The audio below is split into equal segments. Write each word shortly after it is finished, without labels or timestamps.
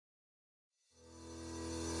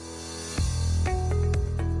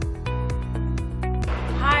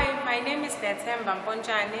Snethemba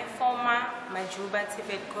Mpontshane, former Majuba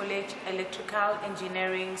TVET College electrical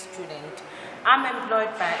engineering student. I'm employed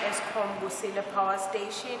by Eskom Kusile Power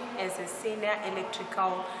Station as a Senior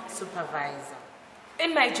Electrical Supervisor.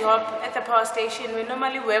 In my job at the power station, we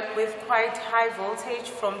normally work with quite high voltage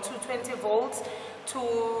from 220 volts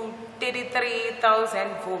to 33,000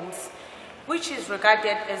 volts, which is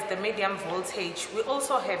regarded as the medium voltage. We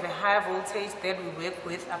also have a higher voltage that we work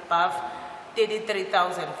with above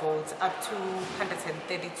 33,000 volts up to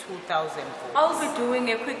 132,000 volts. I'll be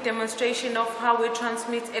doing a quick demonstration of how we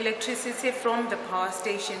transmit electricity from the power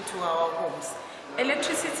station to our homes.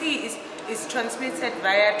 Electricity is transmitted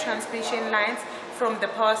via transmission lines from the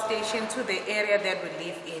power station to the area that we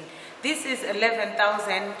live in. This is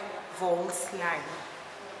 11,000 volts line.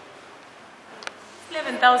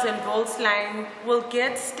 11,000 volts line will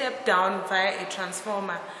get stepped down via a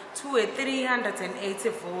transformer to a 380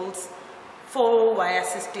 volts 4-wire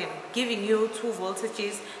system, giving you two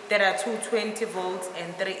voltages that are 220 volts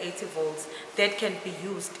and 380 volts that can be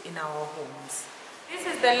used in our homes. This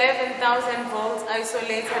is the 11,000 volts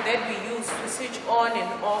isolator that we use to switch on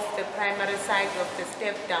and off the primary side of the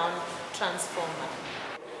step-down transformer.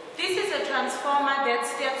 This is a transformer that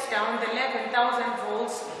steps down the 11,000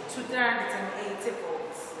 volts to 380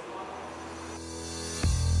 volts.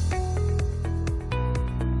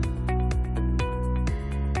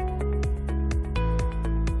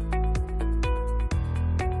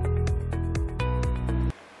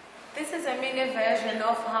 This is a mini version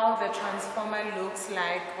of how the transformer looks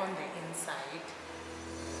like on the inside.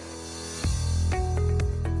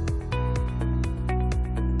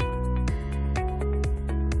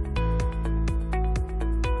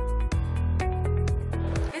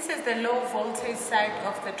 This is the low voltage side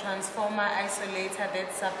of the transformer isolator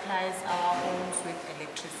that supplies our homes with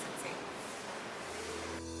electricity.